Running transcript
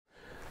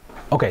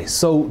Okay,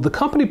 so the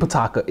company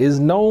Pitaka is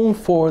known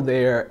for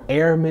their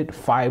aramid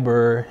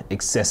fiber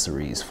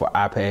accessories for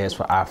iPads,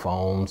 for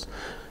iPhones,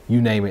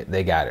 you name it,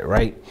 they got it,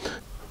 right?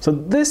 So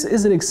this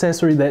is an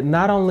accessory that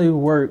not only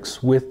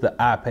works with the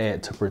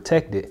iPad to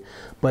protect it,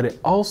 but it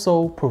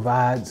also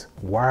provides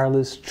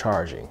wireless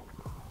charging.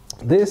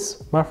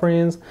 This, my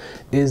friends,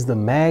 is the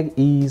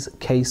MagEz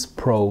Case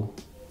Pro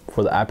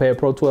for the iPad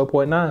Pro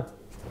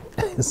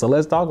 12.9. So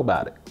let's talk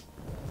about it.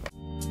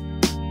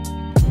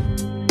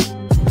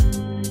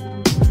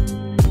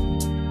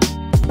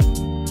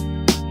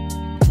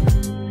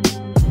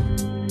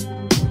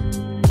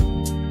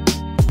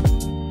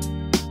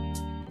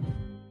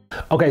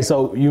 Okay,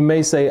 so you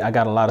may say I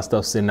got a lot of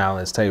stuff sitting out on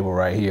this table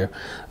right here.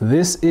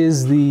 This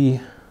is the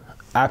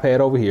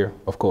iPad over here,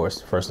 of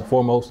course, first and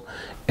foremost.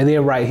 And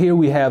then right here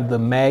we have the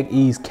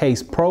MagEz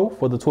Case Pro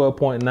for the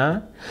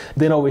 12.9.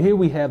 Then over here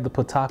we have the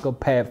Pitaka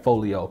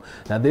Padfolio.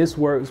 Now this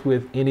works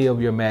with any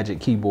of your Magic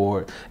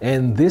Keyboard,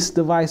 and this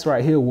device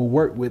right here will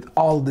work with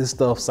all of this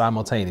stuff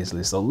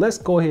simultaneously. So let's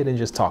go ahead and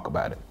just talk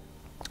about it.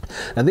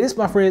 Now this,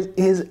 my friends,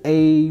 is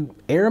a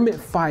aramid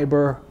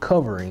fiber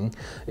covering.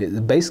 It's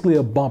basically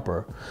a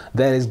bumper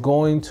that is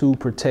going to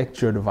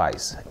protect your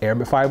device.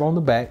 Aramid fiber on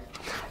the back.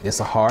 It's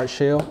a hard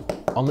shell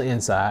on the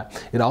inside.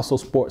 It also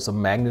sports a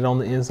magnet on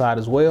the inside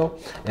as well.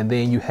 And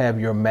then you have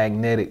your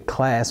magnetic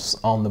clasps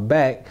on the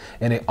back,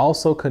 and it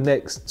also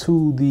connects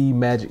to the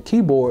Magic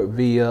Keyboard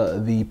via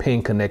the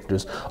pin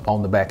connectors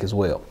on the back as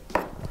well.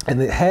 And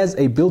it has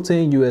a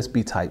built-in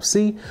USB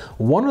Type-C.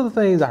 One of the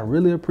things I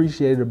really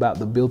appreciated about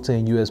the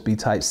built-in USB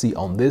Type-C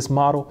on this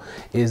model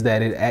is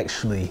that it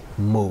actually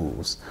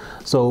moves.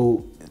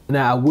 So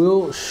now I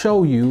will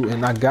show you,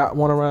 and I got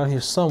one around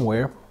here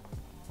somewhere,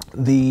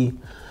 the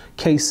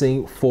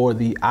casing for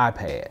the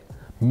iPad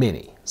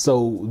Mini.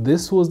 So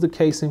this was the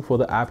casing for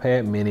the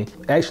iPad Mini.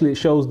 Actually, it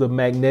shows the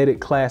magnetic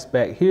clasp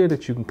back here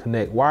that you can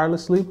connect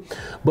wirelessly.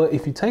 But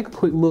if you take a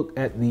quick look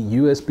at the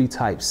USB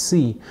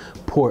Type-C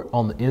port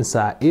on the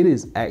inside, it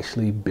is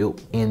actually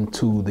built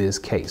into this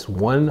case,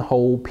 one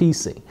whole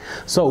piecing.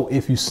 So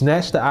if you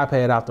snatch the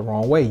iPad out the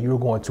wrong way, you're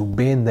going to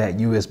bend that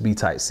USB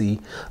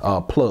Type-C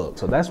plug.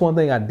 So that's one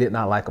thing I did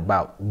not like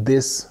about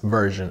this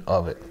version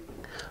of it.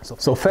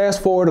 So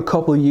fast forward a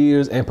couple of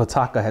years, and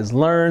Pitaka has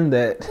learned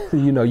that,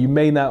 you know, you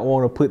may not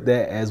want to put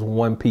that as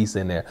one piece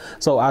in there.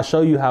 So I'll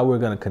show you how we're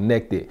going to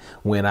connect it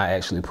when I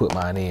actually put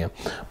mine in.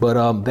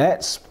 But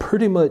that's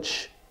pretty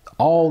much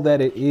all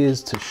that it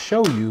is to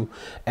show you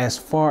as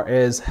far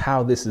as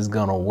how this is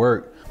going to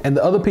work. And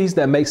the other piece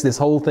that makes this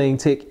whole thing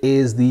tick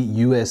is the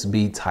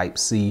USB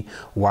Type-C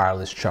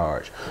wireless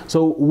charge.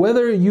 So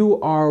whether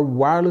you are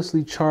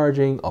wirelessly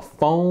charging a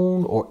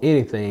phone or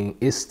anything,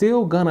 it's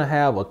still gonna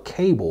have a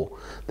cable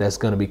that's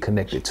gonna be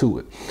connected to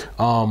it.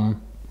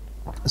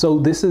 So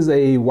this is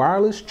a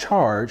wireless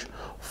charge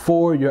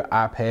for your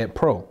iPad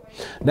Pro.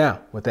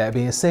 Now, with that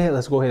being said,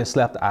 let's go ahead and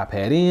slap the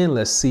iPad in.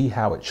 Let's see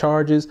how it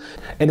charges.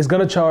 And it's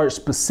gonna charge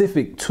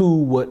specific to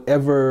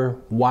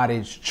whatever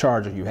wattage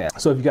charger you have.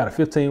 So if you got a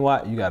 15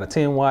 watt, you got a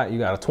 10 watt, you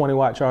got a 20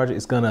 watt charger,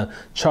 it's gonna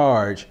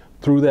charge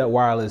through that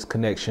wireless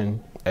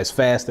connection as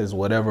fast as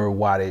whatever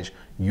wattage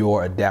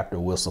your adapter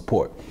will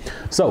support.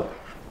 So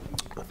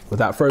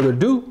without further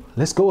ado,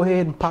 let's go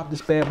ahead and pop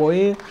this bad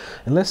boy in,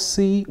 and let's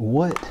see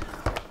what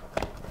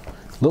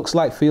it looks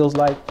like, feels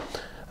like,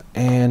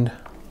 and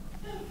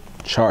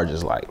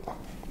charges like.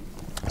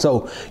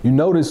 So you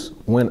notice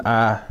when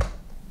I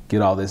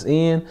get all this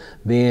in,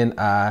 then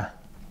I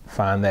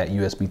find that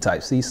USB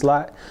Type-C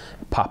slot,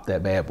 pop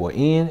that bad boy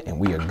in, and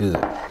we are good.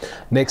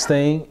 Next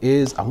thing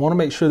is I want to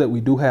make sure that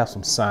we do have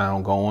some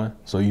sound going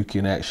so you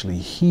can actually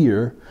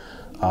hear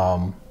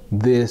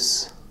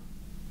this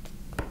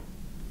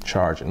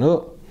charging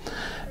up.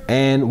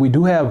 And we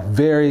do have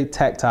very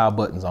tactile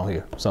buttons on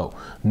here, so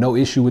no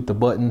issue with the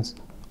buttons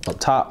up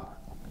top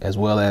as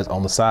well as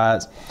on the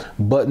sides.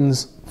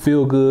 Buttons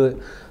feel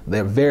good.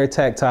 They're very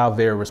tactile,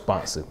 very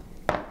responsive.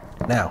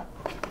 Now,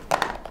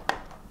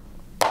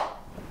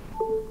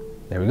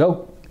 there we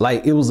go.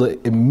 Like, it was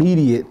an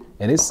immediate,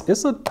 and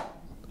it's not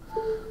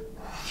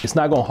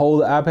gonna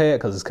hold the iPad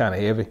because it's kind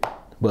of heavy,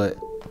 but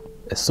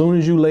as soon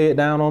as you lay it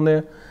down on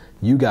there,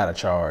 you got a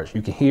charge.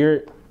 You can hear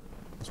it.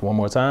 Just one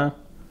more time.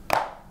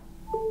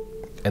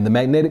 And the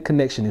magnetic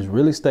connection is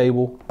really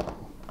stable,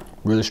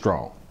 really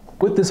strong.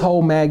 With this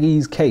whole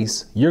MagEz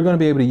case, you're going to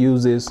be able to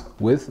use this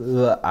with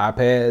the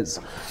iPad's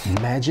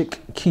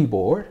Magic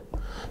Keyboard.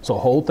 So the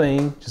whole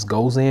thing just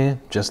goes in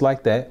just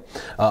like that.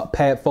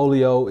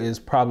 Padfolio is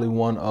probably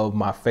one of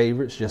my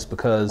favorites just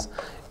because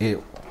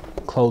it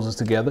closes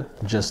together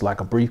just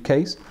like a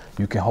briefcase.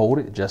 You can hold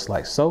it just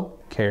like so,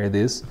 carry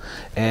this,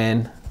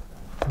 and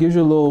gives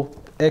you a little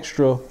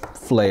extra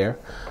flair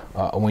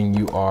when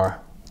you are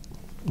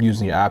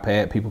using your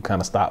iPad. People kind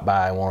of stop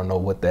by and want to know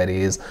what that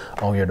is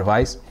on your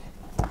device.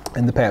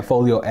 And the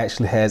Padfolio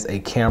actually has a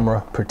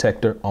camera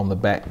protector on the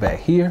back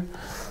here.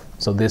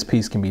 So this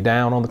piece can be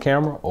down on the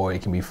camera or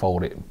it can be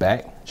folded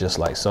back just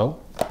like so.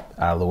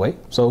 out of the way.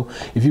 So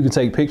if you can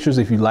take pictures,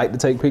 if you like to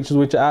take pictures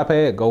with your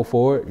iPad, go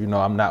for it. You know,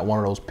 I'm not one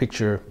of those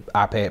picture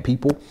iPad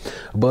people,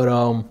 but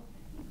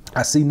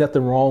I see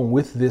nothing wrong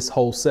with this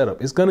whole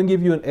setup. It's gonna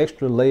give you an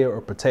extra layer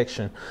of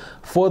protection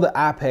for the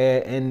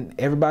iPad, and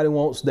everybody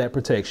wants that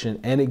protection,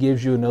 and it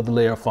gives you another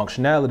layer of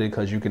functionality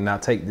because you can now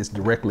take this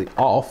directly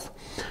off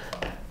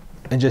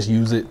and just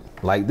use it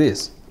like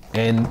this.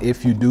 And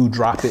if you do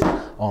drop it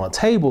on a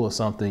table or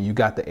something, you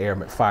got the air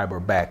fiber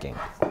backing.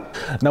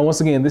 Now, once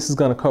again, this is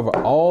gonna cover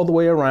all the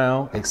way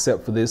around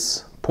except for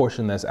this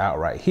portion that's out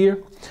right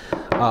here.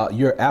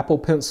 Your Apple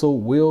Pencil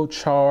will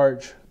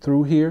charge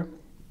through here.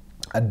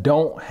 I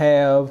don't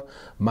have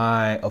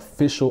my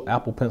official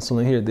Apple Pencil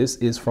in here. This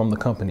is from the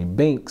company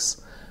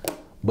Binks,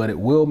 but it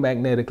will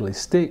magnetically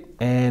stick.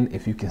 And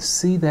if you can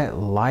see that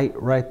light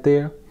right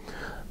there,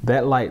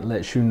 that light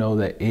lets you know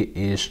that it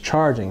is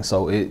charging.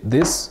 So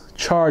this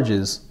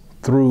charges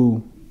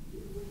through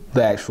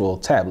the actual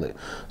tablet.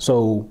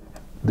 So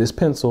this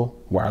pencil,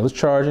 wireless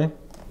charging,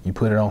 you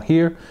put it on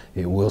here,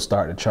 it will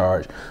start to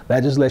charge.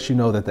 That just lets you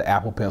know that the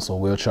Apple Pencil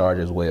will charge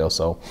as well.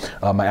 So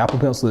my Apple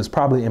Pencil is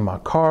probably in my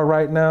car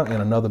right now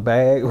in another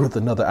bag with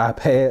another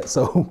iPad.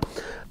 So,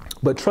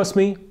 but trust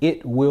me,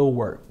 it will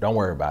work. Don't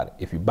worry about it.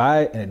 If you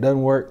buy it and it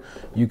doesn't work,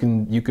 you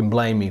can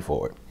blame me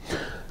for it.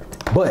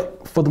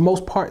 But for the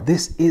most part,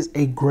 this is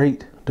a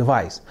great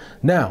device.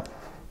 Now,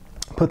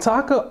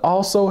 Pitaka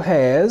also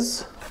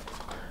has,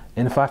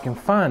 and if I can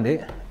find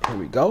it, here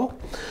we go.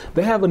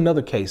 They have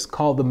another case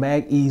called the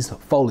MagEz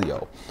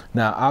Folio.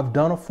 Now, I've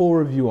done a full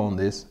review on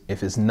this.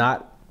 If it's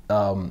not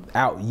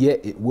out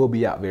yet, it will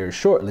be out very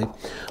shortly.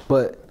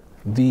 But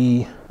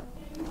these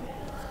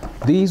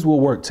will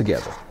work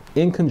together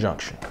in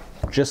conjunction,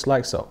 just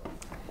like so.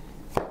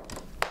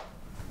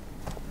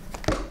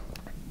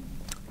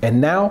 And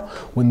now,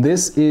 when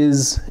this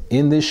is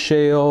in this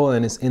shell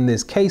and it's in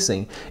this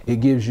casing,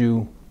 it gives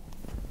you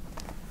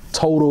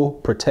total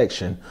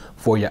protection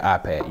for your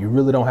iPad. You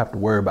really don't have to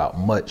worry about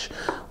much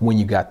when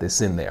you got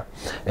this in there.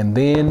 And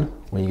then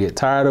when you get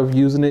tired of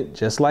using it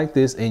just like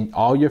this, and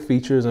all your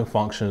features and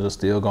functions are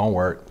still gonna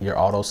work, your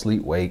auto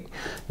sleep wake,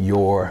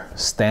 your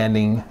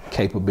standing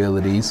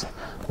capabilities,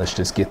 let's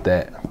just get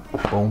that,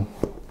 boom,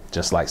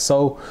 just like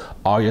so.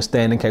 All your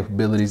standing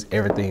capabilities,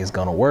 everything is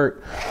gonna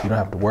work. You don't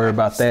have to worry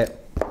about that.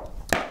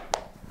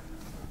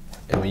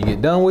 And when you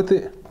get done with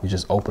it, you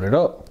just open it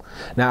up.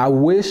 Now, I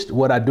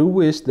do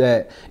wish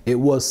that it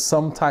was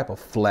some type of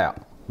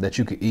flap that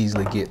you could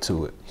easily get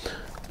to it.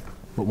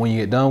 But when you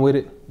get done with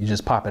it, you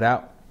just pop it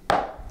out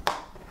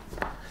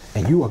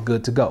and you are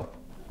good to go.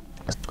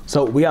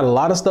 So we got a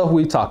lot of stuff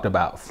we talked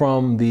about,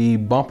 from the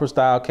bumper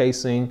style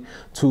casing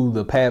to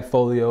the pad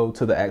folio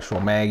to the actual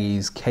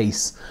MagEz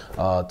case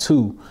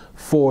 2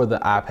 for the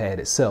iPad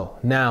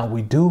itself. Now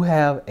we do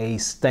have a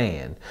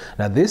stand.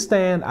 Now this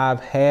stand I've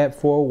had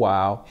for a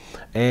while,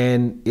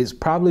 and it's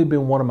probably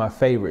been one of my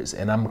favorites,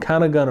 and I'm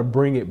kind of gonna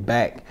bring it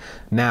back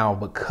now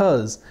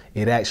because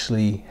it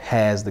actually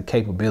has the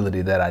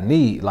capability that I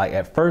need. Like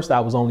at first I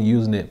was only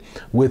using it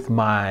with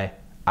my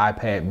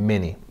iPad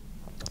mini.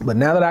 But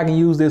now that I can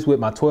use this with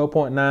my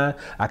 12.9,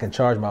 I can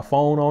charge my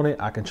phone on it.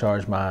 I can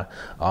charge my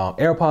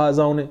AirPods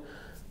on it.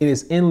 It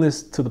is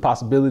endless to the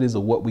possibilities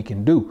of what we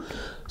can do.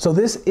 So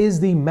this is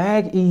the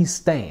MagEz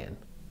stand.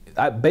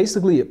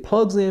 Basically, it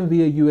plugs in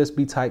via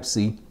USB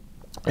Type-C.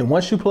 And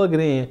once you plug it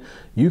in,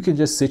 you can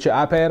just sit your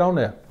iPad on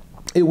there.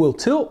 It will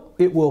tilt,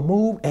 it will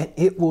move, and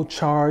it will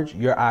charge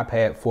your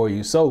iPad for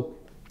you. So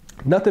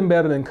nothing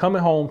better than coming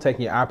home,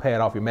 taking your iPad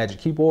off your Magic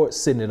Keyboard,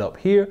 sitting it up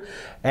here,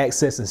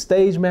 accessing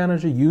Stage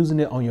Manager, using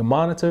it on your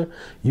monitor.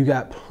 You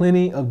got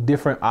plenty of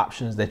different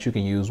options that you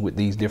can use with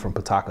these different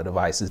Pitaka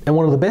devices. And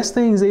one of the best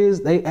things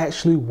is they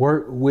actually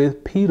work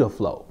with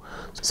PetaFlow.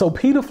 So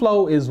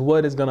PetaFlow is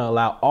what is gonna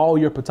allow all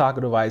your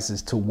Pitaka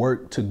devices to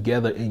work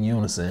together in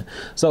unison.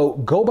 So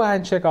go by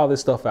and check all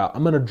this stuff out.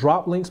 I'm gonna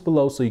drop links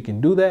below so you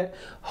can do that.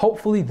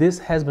 Hopefully this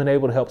has been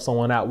able to help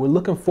someone out. We're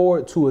looking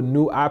forward to a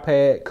new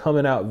iPad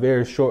coming out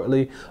very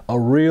shortly, a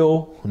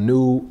real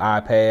new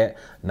iPad,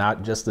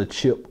 not just a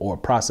chip or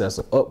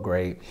processor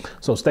upgrade.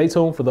 So stay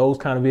tuned for those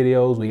kind of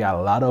videos. We got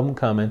a lot of them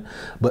coming.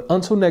 But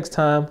until next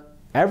time,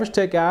 Average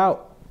Tech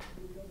out.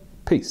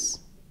 Peace.